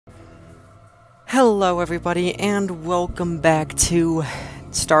Hello everybody, and welcome back to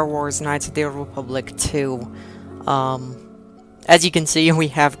Star Wars Knights of the Old Republic 2. As you can see, we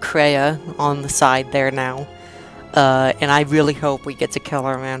have Kreia on the side there now. And I really hope we get to kill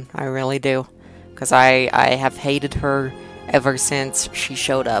her, man. I really do. Because I have hated her ever since she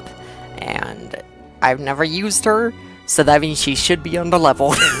showed up. And I've never used her, so that means she should be on the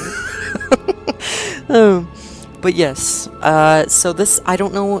level. But yes, so this, I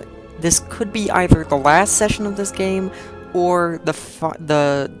don't know, this could be either the last session of this game or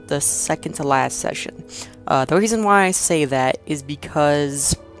the second to last session. The reason why I say that is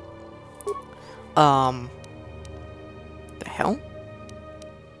because the hell?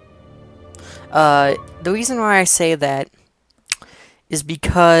 The reason why I say that is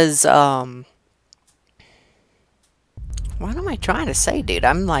because what am I trying to say, dude?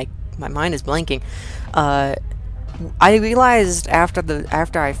 I'm like, my mind is blanking. I realized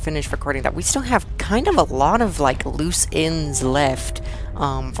after I finished recording that we still have kind of a lot of like loose ends left.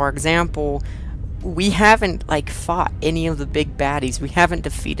 For example, we haven't like fought any of the big baddies. We haven't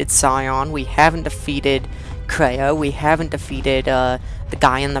defeated Scion. We haven't defeated Kreia. We haven't defeated the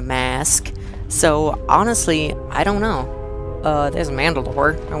guy in the mask. So honestly, I don't know. There's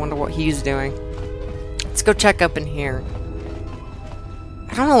Mandalore. I wonder what he's doing. Let's go check up in here.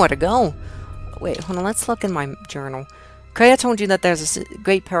 I don't know where to go. Wait, hold on, let's look in my journal. Kreia told you that there's a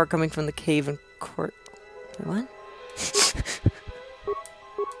great power coming from the cave and court. Wait, what?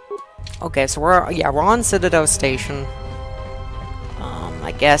 Okay, so we're on Citadel Station.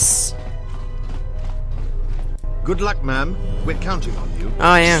 I guess. Good luck, ma'am. We're counting on you.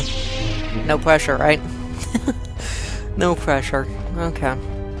 Oh yeah. No pressure, right? No pressure. Okay.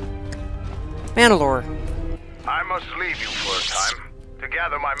 Mandalore. I must leave you for a time to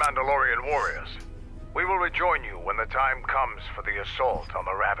gather my Mandalorian warriors. We will rejoin you when the time comes for the assault on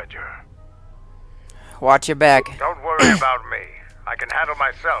the Ravager. Watch your back. Don't worry about me. I can handle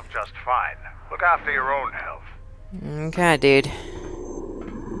myself just fine. Look after your own health. Okay, dude.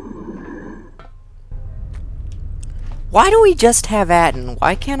 Why do we just have Atten?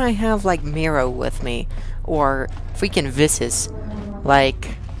 Why can't I have, like, Miro with me? Or freaking Vissus?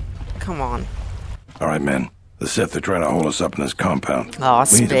 Like, come on. Alright, men. The Sith are trying to hold us up in this compound. Aw,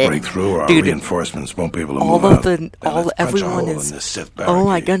 we need to break through, or our dude, reinforcements won't be able to move out. Everyone is. Oh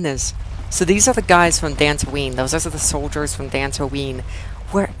my goodness! So these are the guys from Dantooine. Those are the soldiers from Dantooine.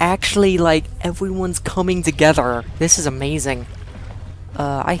 We're actually like everyone's coming together. This is amazing.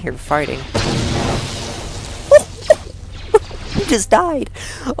 I hear fighting. He just died.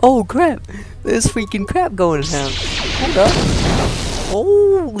 Oh crap! There's freaking crap going down. Hold up.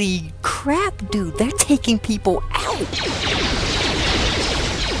 Holy crap, dude, they're taking people out!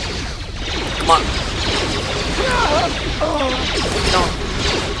 Come on. Get on.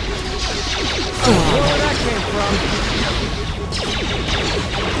 Where that came from?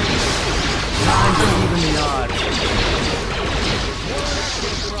 Time to even the odds.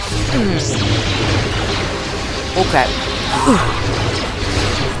 Okay.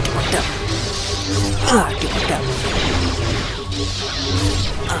 Get locked up. Get locked up.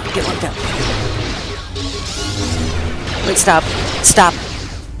 Get locked up. Wait, stop. Stop.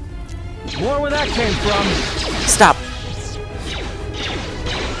 More where that came from. Stop.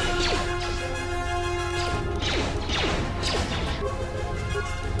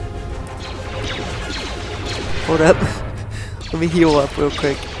 Hold up. Let me heal up real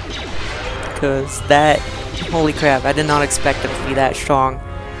quick. Because that... Holy crap, I did not expect it to be that strong.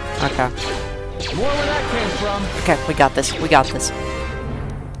 Okay. More where that came from. Okay, we got this. We got this.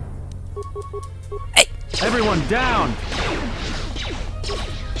 Hey! Everyone down!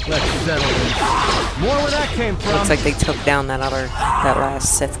 Let's settle this. More where that came from. Looks like they took down that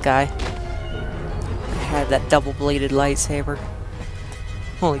last Sith guy. Had that double-bladed lightsaber.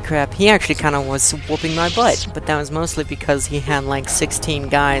 Holy crap, he actually kind of was whooping my butt, but that was mostly because he had like 16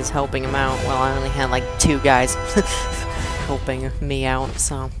 guys helping him out, while I only had like 2 guys helping me out,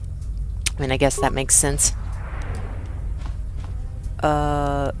 so... I mean, I guess that makes sense.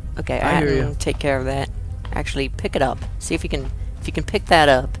 Okay, I can take care of that. Actually, pick it up. See if you can pick that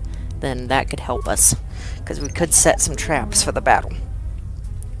up, then that could help us. Because we could set some traps for the battle.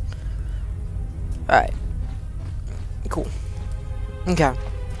 Alright. Cool. Okay.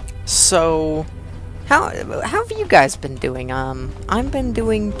 So, how have you guys been doing? I've been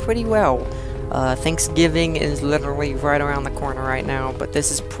doing pretty well. Thanksgiving is literally right around the corner right now, but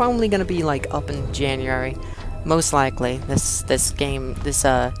this is probably gonna be like up in January, most likely. This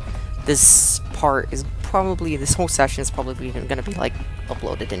part is probably, this whole session is probably gonna be like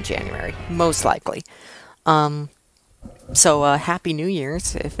uploaded in January, most likely. So, Happy New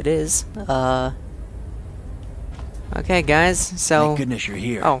Year's, if it is. Okay, guys, so... Thank goodness you're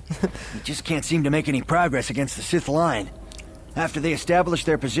here. Oh. We just can't seem to make any progress against the Sith line. After they established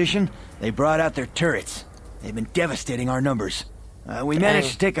their position, they brought out their turrets. They've been devastating our numbers. We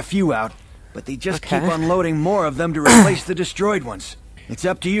managed to take a few out, but they just keep unloading more of them to replace the destroyed ones. It's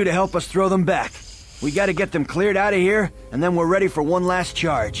up to you to help us throw them back. We gotta get them cleared out of here, and then we're ready for one last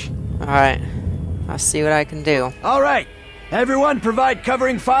charge. Alright. I'll see what I can do. Alright! Everyone provide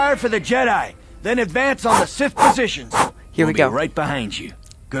covering fire for the Jedi. Then advance on the Sith positions. Here we go. We'll be right behind you.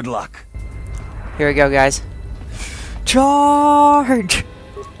 Good luck. Here we go, guys. Charge!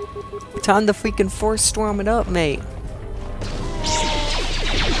 Time to freaking force storm it up, mate.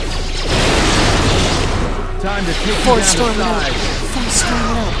 Time to take Force you storm it down up. to size. Force storm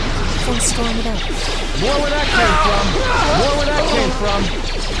it up. Force storm it up. More where that came from. More where that came from.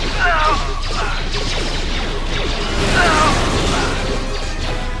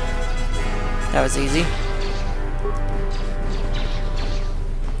 That was easy.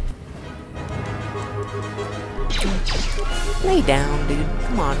 Lay down, dude.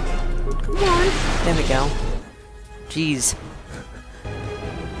 Come on. Come on. There we go. Jeez.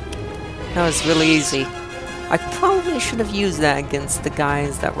 That was really easy. I probably should have used that against the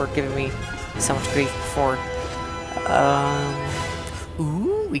guys that were giving me so much grief before.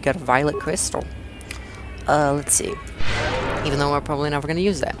 Ooh, we got a violet crystal. Let's see. Even though we're probably never gonna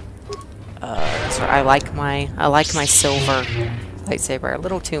use that. So I like my silver lightsaber a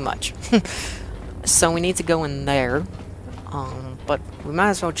little too much. So we need to go in there. But we might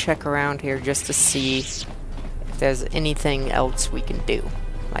as well check around here just to see if there's anything else we can do.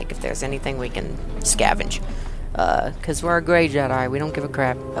 Like if there's anything we can scavenge. Cause we're a Grey Jedi, we don't give a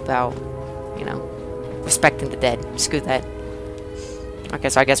crap about, you know, respecting the dead. Screw that. Okay,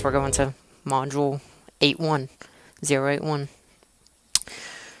 so I guess we're going to module 081.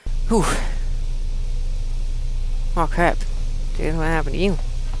 Whew. Oh crap. Dude, what happened to you?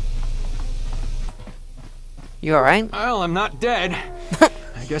 You alright? Well, I'm not dead.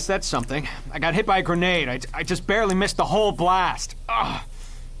 I guess that's something. I got hit by a grenade. I just barely missed the whole blast. Ugh.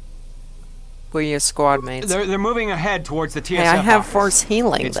 Where are your squad mates? They're moving ahead towards the TSF Hey, I have office. force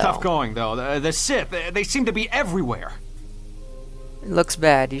healing, It's though. tough going, though. The Sith, they seem to be everywhere. It looks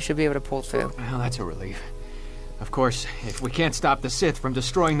bad. You should be able to pull through. Well, that's a relief. Of course, if we can't stop the Sith from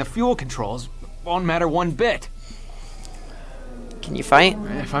destroying the fuel controls, it won't matter one bit. Can you fight?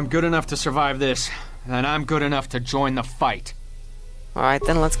 If I'm good enough to survive this, then I'm good enough to join the fight. Alright,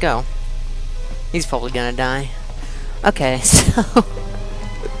 then let's go. He's probably gonna die. Okay, so...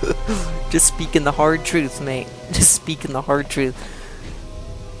 Just speaking the hard truth, mate. Just speaking the hard truth.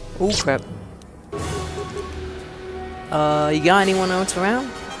 Oh, crap. You got anyone else around?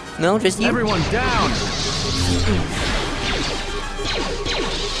 No, just you? Everyone down!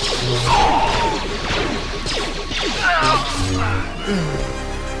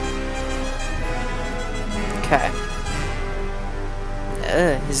 Okay.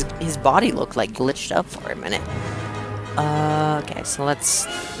 His body looked like glitched up for a minute. Okay, so let's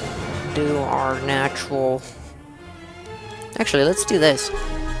do our natural... Actually, let's do this.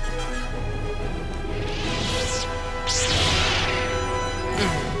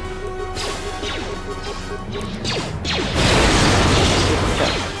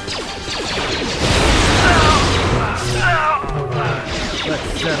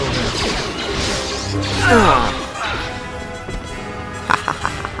 Let's settle this.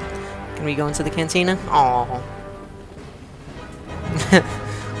 Can we go into the cantina? Aww.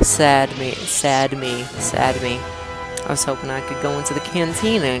 Sad me, sad me, sad me. I was hoping I could go into the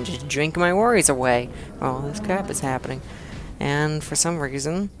cantina and just drink my worries away while all this crap is happening. And for some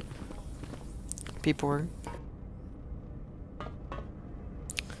reason, people were...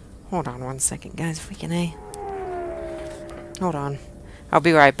 Hold on one second, guys. Freaking A. Hold on. I'll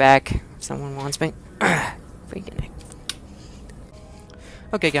be right back if someone wants me. Freaking A.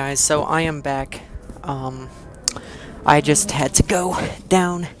 Okay, guys, so I am back. I just had to go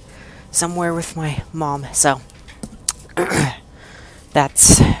down somewhere with my mom, so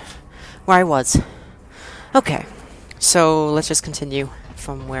that's where I was. Okay, so let's just continue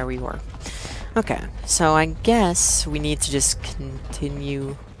from where we were. Okay, so I guess we need to just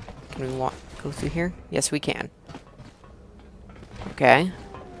continue. Can we go through here? Yes, we can. Okay.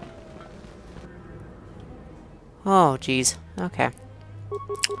 Oh, jeez. Okay.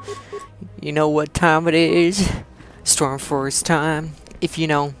 You know what time it is? Stormforce time. If you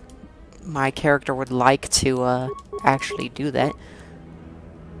know, my character would like to actually do that.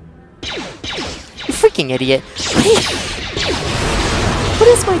 You freaking idiot! What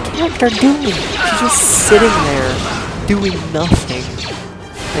is my character doing? She's just sitting there. doing nothing.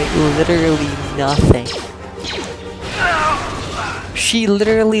 Like, literally nothing. She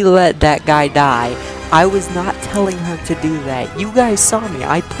literally let that guy die. I was not telling her to do that. You guys saw me.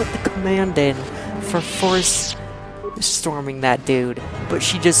 I put the command in for force storming that dude. But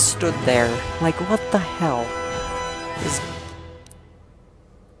she just stood there. Like, what the hell?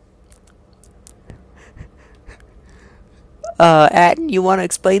 Atten, you want to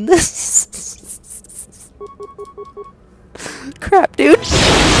explain this? Crap, dude.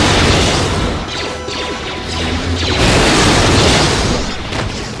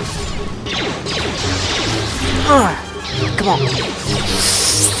 Come on.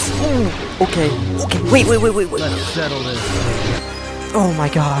 Okay. Wait. Let's settle this. Oh my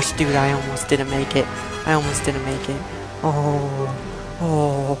gosh, dude, I almost didn't make it.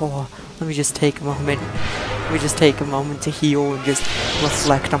 Oh. Let me just take a moment. To heal and just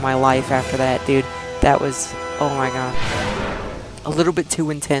reflect on my life after that, dude. That was, oh my god. A little bit too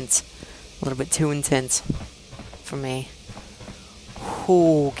intense. For me.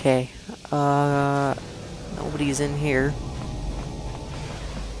 Okay. Nobody's in here.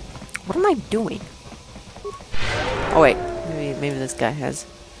 What am I doing? Oh wait, maybe this guy has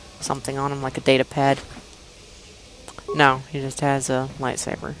something on him, like a data pad. No, he just has a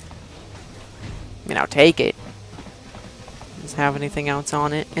lightsaber. I mean, I'll take it. Does it have anything else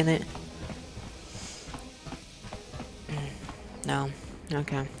on it, in it? No.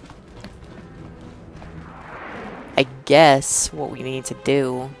 Okay. I guess what we need to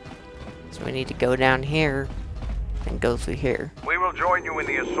do is we need to go down here and go through here. We will join you in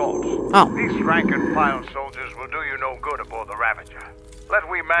the assault. Oh. These rank-and-file soldiers will do you no good aboard the Ravager. Let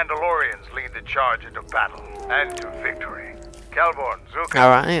we Mandalorians lead the charge into battle and to victory. Kelborn, Zuka.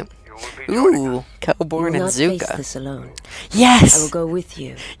 Alright. You will be joining Ooh, us. Kelborn and You will not face Zuka. this alone. Yes! I will go with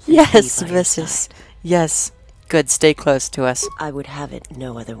you. Yes, and be by your Vissus. side. Yes. Good, stay close to us. I would have it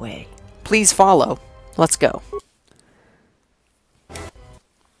no other way. Please follow. Let's go.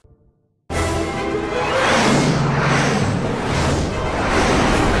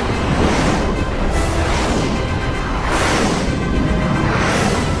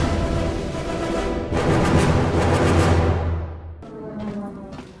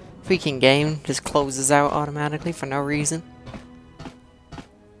 Freaking game just closes out automatically for no reason.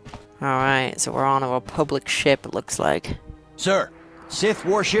 Alright, so we're on a Republic ship, it looks like. Sir, Sith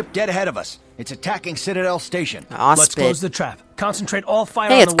warship dead ahead of us. It's attacking Citadel Station. Let's close the trap. Concentrate all fire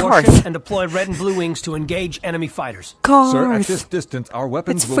Hey, on it's the warship Karth. and deploy red and blue wings to engage enemy fighters. Sir, at Karth! this distance, our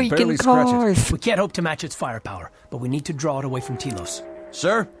weapons It's will freaking barely scratch it. Karth! We can't hope to match its firepower, but we need to draw it away from Telos.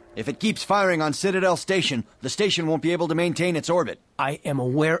 Sir, if it keeps firing on Citadel Station, the station won't be able to maintain its orbit. I am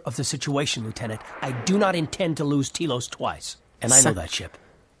aware of the situation, Lieutenant. I do not intend to lose Telos twice. And I know that ship.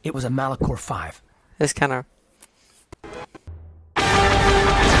 It was a Malachor 5. This kind of...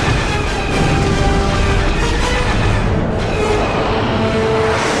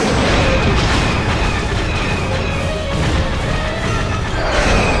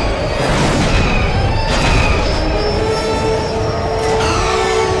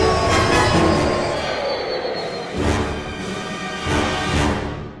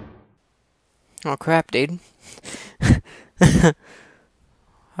 Oh crap, dude.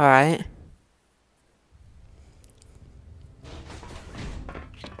 Alright.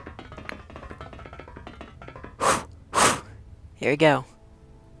 Here we go.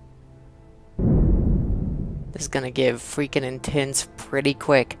 This is gonna give freaking intense pretty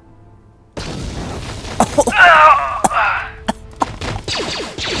quick.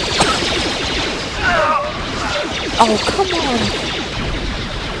 Oh, come on!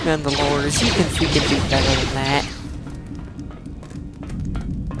 Mandalorians, you can freaking do better than that.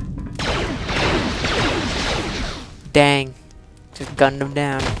 Dang. Just gunned him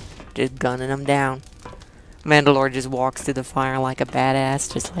down. Just gunning him down. Mandalore just walks through the fire like a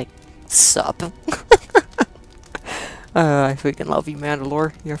badass, just like, sup. I freaking love you,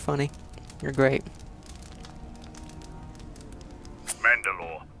 Mandalore. You're funny. You're great.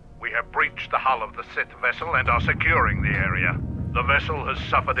 Mandalore, we have breached the hull of the Sith vessel and are securing the area. The vessel has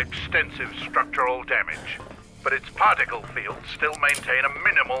suffered extensive structural damage, but its particle fields still maintain a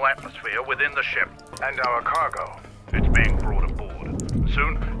minimal atmosphere within the ship. And our cargo. It's being brought aboard.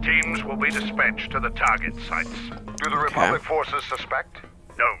 Soon, teams will be dispatched to the target sites. Do the Republic forces suspect?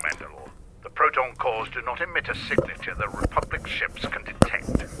 No, Mandalore. The proton cores do not emit a signature the Republic ships can detect.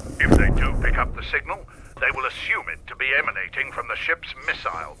 If they do pick up the signal, they will assume it to be emanating from the ship's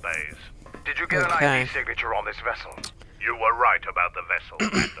missile bays. Did you get an ID signature on this vessel? You were right about the vessel,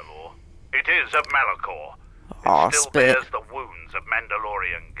 Mandalore. It is of Malachor. It still bears the wounds of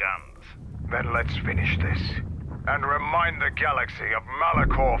Mandalorian guns. Then let's finish this. and remind the galaxy of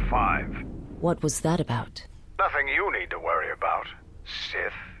Malachor 5. What was that about? Nothing you need to worry about,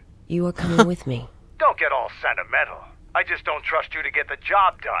 Sith. You are coming with me. Don't get all sentimental. I just don't trust you to get the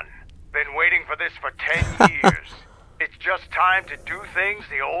job done. Been waiting for this for 10 years. It's just time to do things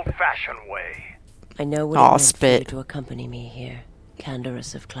the old-fashioned way. I know what Aw, it meant for spit. you to accompany me here,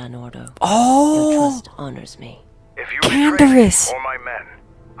 Canderous of Clan Ordo. Your Oh, trust honors me. If you betray me Canderous. or my men,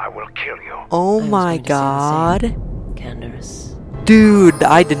 I will kill you. Oh I was my going to say the same. god. Canderous. Dude,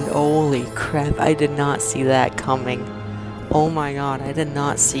 I didn't. Holy crap, I did not see that coming. Oh my god, I did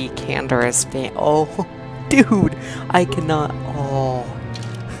not see Canderous being. Oh, dude, I cannot. Oh.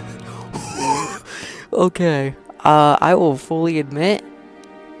 Okay. I will fully admit,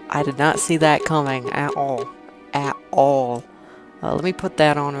 I did not see that coming at all. At all. Let me put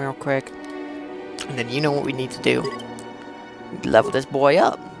that on real quick. And then you know what we need to do. Level this boy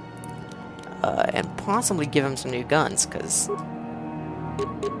up. And possibly give him some new guns, because...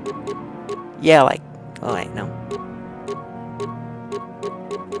 Yeah, like... Oh, wait, no.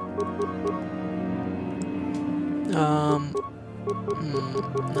 No.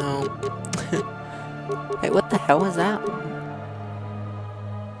 Wait, what the hell was that?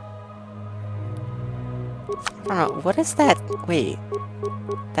 I don't know, what is that? Wait.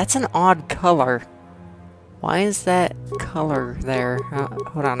 That's an odd color. Why is that color there?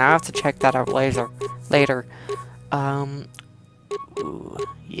 Hold on, I have to check that out later. Ooh,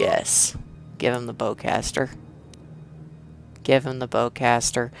 yes. Give him the bowcaster. Give him the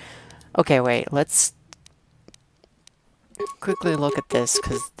bowcaster. Okay, wait, let's quickly look at this,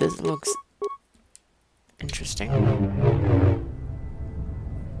 because this looks interesting.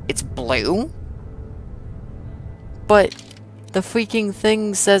 It's blue? But the freaking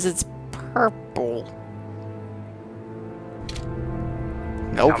thing says it's purple.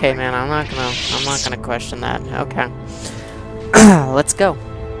 Okay, man, I'm not gonna question that. Okay. Let's go.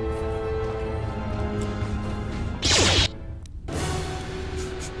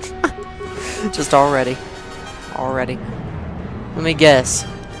 Just already. Let me guess.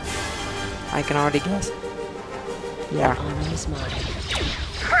 I can already guess. Yeah. Honor is mine.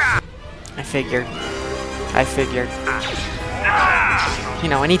 I figured. You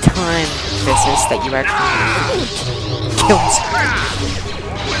know, anytime this is that you actually kill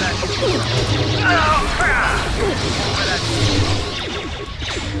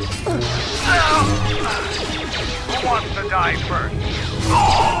Who wants to die first?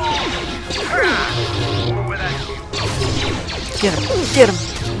 Get him.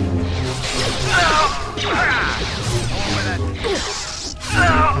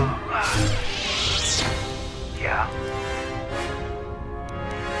 Yeah.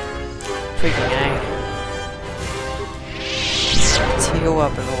 Freaking A. Let's heal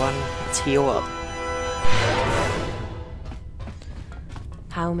up, everyone. Let's heal up.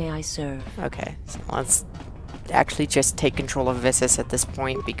 How may I serve? Okay, so let's actually just take control of Vissus at this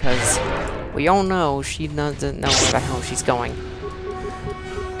point, because we all know she doesn't know where the hell she's going.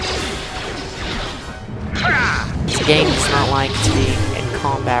 This game does not like to be in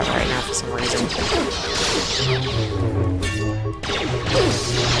combat right now for some reason.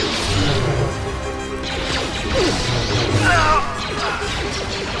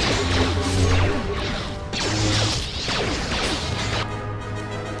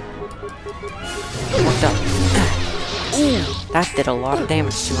 Worked up. Ooh, that did a lot of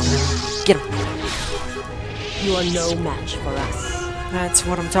damage to him. Get him. You are no match for us. That's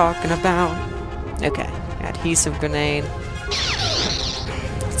what I'm talking about. Okay, adhesive grenade.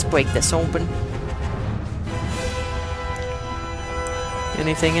 Let's break this open.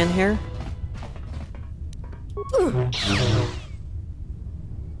 Anything in here?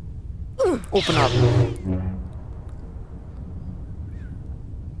 Open up.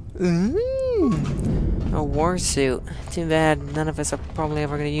 A war suit. Too bad none of us are probably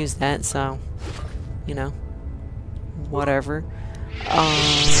ever gonna use that, so you know. Whatever.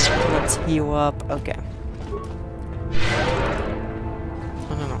 Let's heal up. Okay.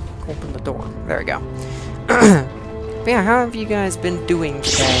 No. Open the door. There we go. But yeah, how have you guys been doing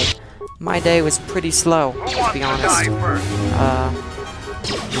today? My day was pretty slow, to be honest.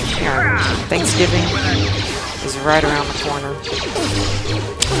 Yeah, Thanksgiving is right around the corner.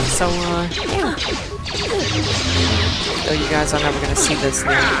 So, yeah. Though you guys are never gonna see this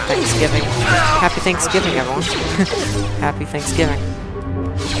near Thanksgiving. Happy Thanksgiving, everyone. Happy Thanksgiving.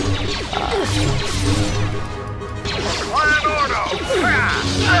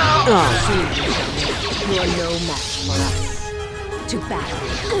 You are no match for us. To battle.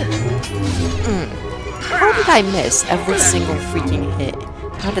 How did I miss every single freaking hit?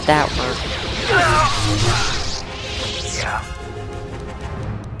 How did that work? Yeah.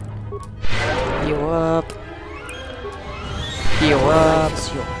 Heal up. Heal up.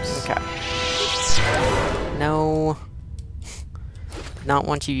 It's yours. Okay. No. Not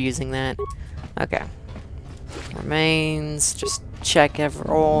want you using that. Okay. Remains. Just check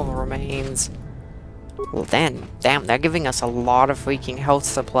all the remains. Well, damn, they're giving us a lot of freaking health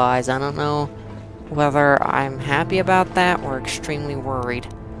supplies. I don't know whether I'm happy about that or extremely worried.